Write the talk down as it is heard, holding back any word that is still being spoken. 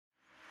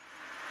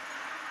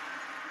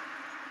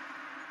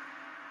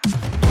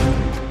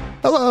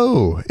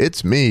Hello,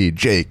 it's me,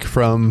 Jake,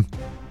 from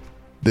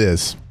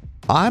this.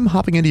 I'm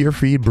hopping into your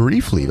feed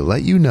briefly to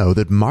let you know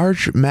that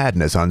March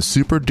Madness on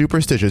Super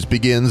Duper Stitches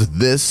begins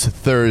this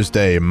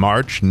Thursday,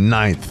 March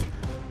 9th.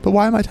 But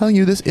why am I telling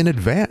you this in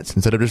advance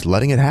instead of just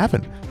letting it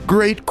happen?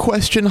 Great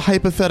question,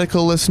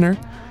 hypothetical listener.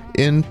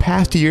 In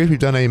past years, we've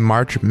done a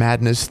March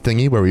Madness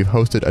thingy where we've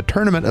hosted a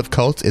tournament of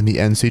cults in the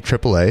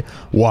NCAA.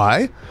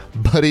 Why?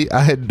 Buddy,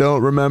 I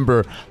don't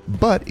remember.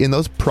 But in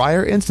those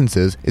prior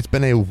instances, it's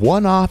been a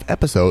one-off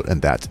episode,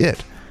 and that's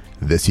it.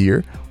 This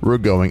year, we're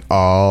going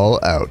all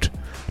out.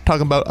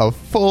 Talking about a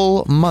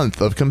full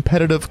month of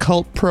competitive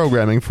cult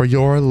programming for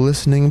your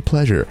listening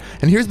pleasure.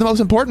 And here's the most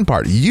important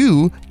part.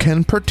 You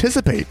can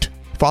participate.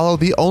 Follow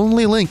the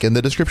only link in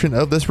the description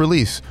of this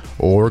release,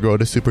 or go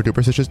to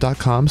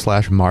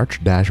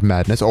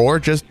superduperstitches.com/march-madness, or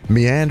just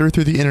meander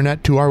through the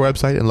internet to our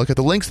website and look at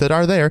the links that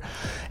are there,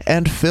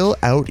 and fill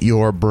out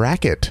your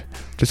bracket.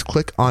 Just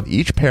click on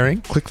each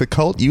pairing, click the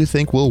cult you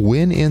think will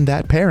win in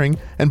that pairing,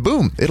 and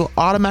boom, it'll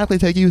automatically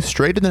take you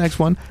straight to the next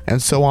one,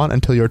 and so on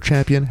until your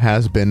champion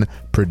has been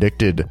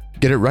predicted.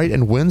 Get it right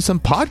and win some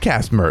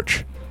podcast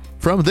merch.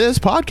 From this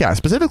podcast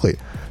specifically.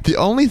 The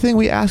only thing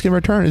we ask in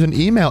return is an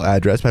email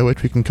address by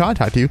which we can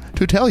contact you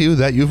to tell you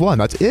that you've won.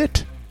 That's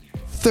it.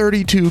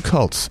 32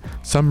 cults,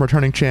 some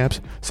returning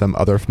champs, some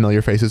other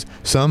familiar faces,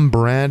 some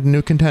brand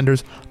new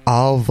contenders,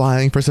 all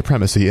vying for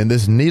supremacy in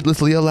this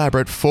needlessly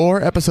elaborate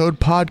 4-episode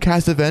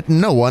podcast event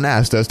no one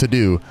asked us to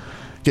do.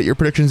 Get your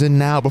predictions in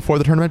now before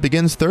the tournament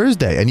begins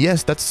Thursday. And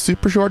yes, that's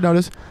super short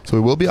notice, so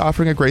we will be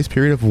offering a grace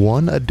period of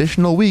 1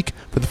 additional week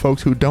for the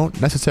folks who don't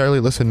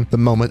necessarily listen the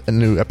moment a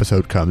new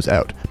episode comes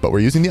out. But we're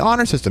using the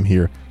honor system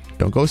here.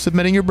 Don't go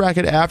submitting your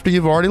bracket after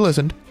you've already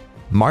listened.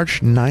 March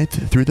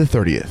 9th through the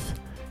 30th.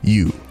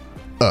 You,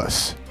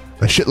 us,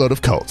 a shitload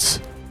of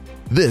cults.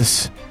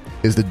 This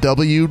is the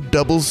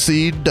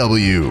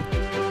WCCW.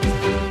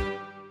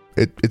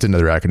 It's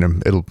another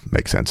acronym. It'll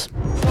make sense.